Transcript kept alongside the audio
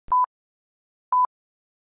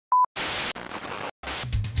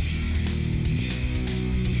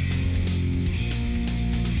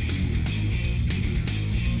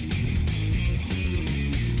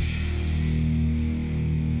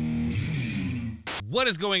What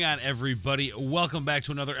is going on, everybody? Welcome back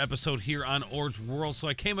to another episode here on Ord's World. So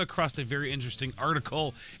I came across a very interesting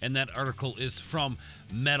article, and that article is from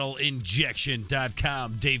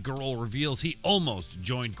MetalInjection.com. Dave Grohl reveals he almost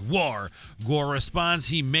joined Gwar. Gwar responds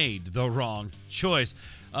he made the wrong choice.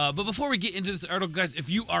 But before we get into this article, guys, if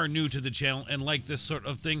you are new to the channel and like this sort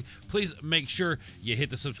of thing, please make sure you hit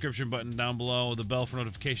the subscription button down below, the bell for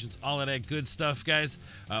notifications, all of that good stuff, guys.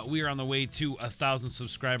 We are on the way to 1,000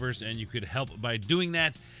 subscribers, and you could help by doing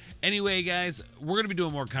that. Anyway, guys, we're going to be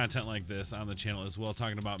doing more content like this on the channel as well,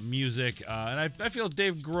 talking about music. And I feel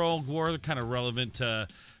Dave Grohl, Gwar, are kind of relevant to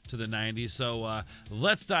the 90s. So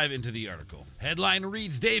let's dive into the article. Headline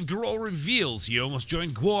reads, Dave Grohl reveals he almost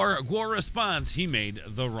joined Gwar. Gwar responds he made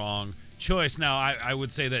the wrong choice. Now, I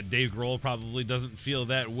would say that Dave Grohl probably doesn't feel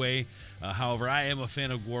that way. However, I am a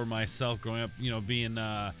fan of Gwar myself, growing up, being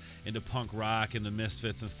into punk rock and the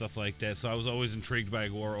Misfits and stuff like that. So I was always intrigued by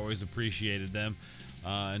Gwar, always appreciated them.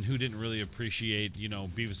 And who didn't really appreciate,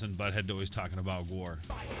 Beavis and Butthead always talking about Gwar.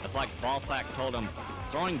 It's like Balzac told him,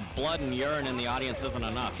 throwing blood and urine in the audience isn't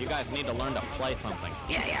enough. You guys need to learn to play something.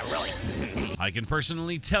 Yeah, really. I can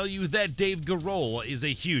personally tell you that Dave Grohl is a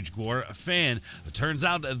huge Gwar fan. It turns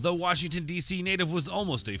out the Washington, D.C. native was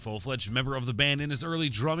almost a full-fledged member of the band in his early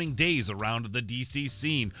drumming days around the D.C.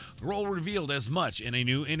 scene. Grohl revealed as much in a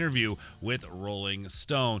new interview with Rolling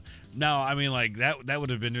Stone. Now, I mean, like, that would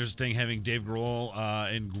have been interesting having Dave Grohl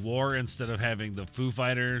in Gwar instead of having the Foo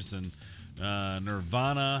Fighters and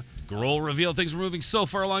Nirvana. Grohl revealed things were moving so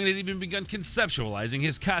far along they'd even begun conceptualizing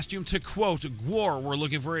his costume. To quote, Gwar were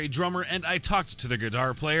looking for a drummer, and I talked to the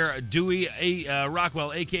guitar player, Dewey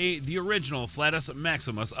Rockwell, a.k.a. the original Flatus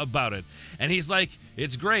Maximus, about it. And he's like,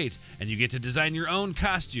 it's great, and you get to design your own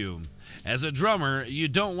costume. As a drummer, you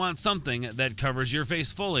don't want something that covers your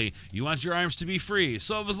face fully. You want your arms to be free.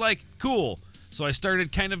 So it was like, cool. So I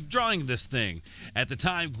started kind of drawing this thing. At the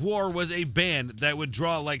time, Gwar was a band that would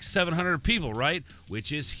draw like 700 people, right?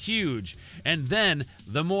 Which is huge. And then,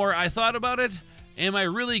 the more I thought about it, am I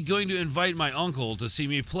really going to invite my uncle to see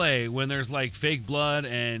me play when there's like fake blood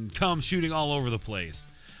and cum shooting all over the place?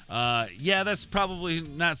 Yeah, that's probably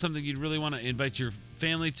not something you'd really want to invite your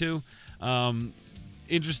family to.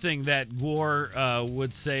 Interesting that Gwar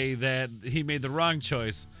would say that he made the wrong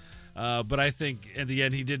choice. But I think in the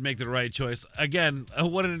end he did make the right choice. Again,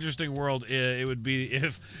 what an interesting world it would be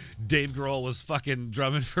if Dave Grohl was fucking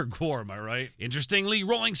drumming for Gwar, am I right? Interestingly,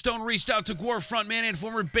 Rolling Stone reached out to Gwar frontman and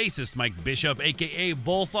former bassist Mike Bishop, a.k.a.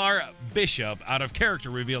 Bolthar Bishop, out of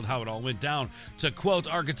character revealed how it all went down. To quote,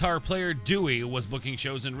 our guitar player Dewey was booking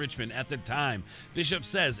shows in Richmond at the time. Bishop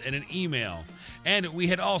says in an email, and we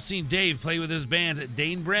had all seen Dave play with his bands at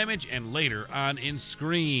Dane Bramage and later on in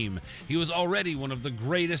Scream. He was already one of the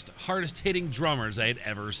greatest, hardest-hitting drummers I had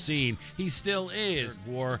ever seen. He still is.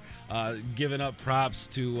 Gwar giving up props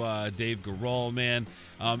to Dave Grohl, man.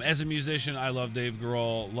 As a musician, I love Dave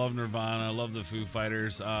Grohl, love Nirvana, love the Foo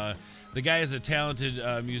Fighters. The guy is a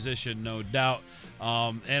talented musician, no doubt.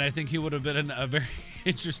 And I think he would have been a very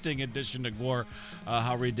interesting addition to Gwar.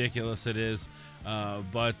 How ridiculous it is.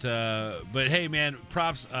 But hey, man,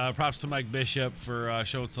 props to Mike Bishop for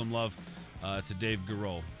showing some love to Dave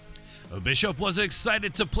Grohl. Bishop was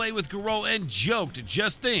excited to play with Grohl and joked,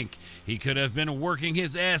 just think, he could have been working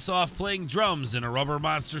his ass off playing drums in a rubber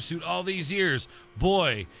monster suit all these years.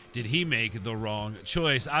 Boy, did he make the wrong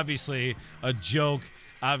choice. Obviously, a joke.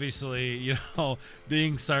 Obviously,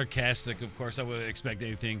 being sarcastic. Of course, I wouldn't expect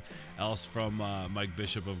anything else from Mike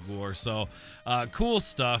Bishop of Gwar. So, cool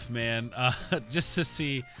stuff, man. Just to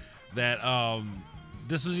see that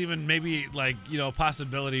this was even maybe like, a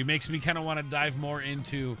possibility makes me kind of want to dive more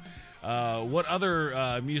into what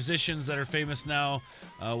other musicians that are famous now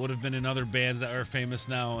would have been in other bands that are famous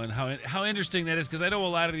now, and how interesting that is, because I know a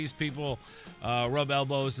lot of these people rub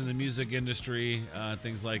elbows in the music industry,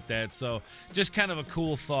 things like that. So just kind of a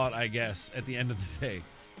cool thought, I guess, at the end of the day.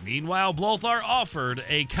 Meanwhile, Bolthar offered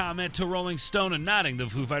a comment to Rolling Stone and nodding the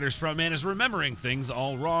Foo Fighters frontman is remembering things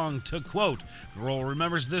all wrong. To quote, Grohl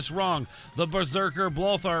remembers this wrong. The berserker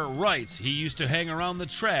Bolthar writes, he used to hang around the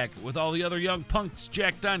track with all the other young punks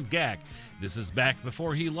jacked on gack. This is back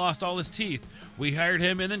before he lost all his teeth. We hired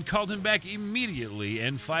him and then called him back immediately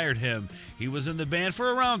and fired him. He was in the band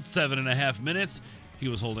for around 7.5 minutes. He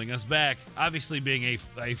was holding us back, obviously being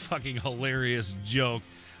a fucking hilarious joke.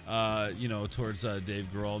 Towards Dave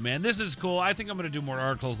Grohl. Man, this is cool. I think I'm going to do more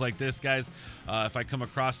articles like this, guys, if I come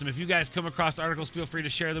across them. If you guys come across articles, feel free to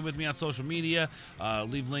share them with me on social media.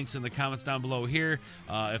 Leave links in the comments down below here.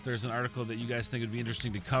 If there's an article that you guys think would be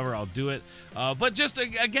interesting to cover, I'll do it. But just,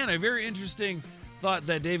 again, a very interesting thought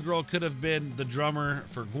that Dave Grohl could have been the drummer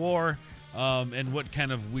for Gwar. and what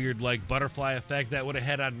kind of weird like butterfly effect that would have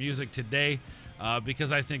had on music today,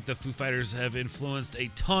 because I think the Foo Fighters have influenced a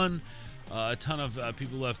ton of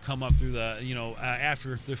people who have come up through the,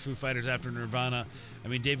 after the Foo Fighters, after Nirvana. I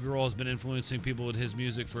mean, Dave Grohl has been influencing people with his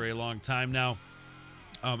music for a long time now.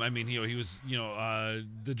 I mean, he was,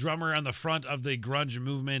 the drummer on the front of the grunge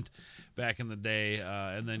movement back in the day,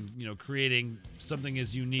 and then, creating something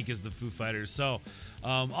as unique as the Foo Fighters. So,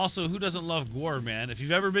 also, who doesn't love Gwar, man? If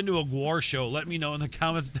you've ever been to a Gwar show, let me know in the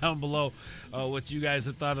comments down below what you guys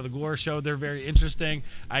have thought of the Gwar show. They're very interesting.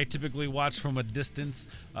 I typically watch from a distance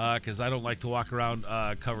because I don't like to walk around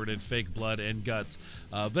covered in fake blood and guts.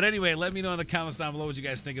 But anyway, let me know in the comments down below what you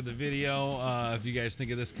guys think of the video, if you guys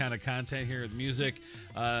think of this kind of content here with music.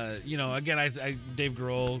 Again, I Dave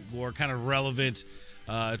Grohl, Gwar, kind of relevant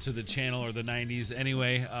to the channel, or the 90s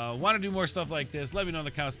anyway. Want to do more stuff like this, let me know in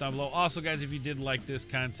the comments down below. Also, guys, if you did like this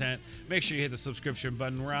content, make sure you hit the subscription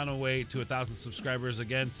button. We're on our way to 1,000 subscribers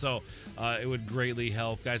again, so it would greatly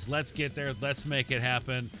help. Guys, let's get there. Let's make it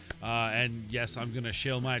happen. And yes, I'm gonna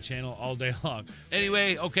shill my channel all day long.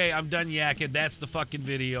 Anyway, okay, I'm done yakking. That's the fucking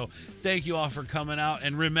video. Thank you all for coming out,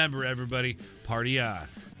 and remember, everybody, party on.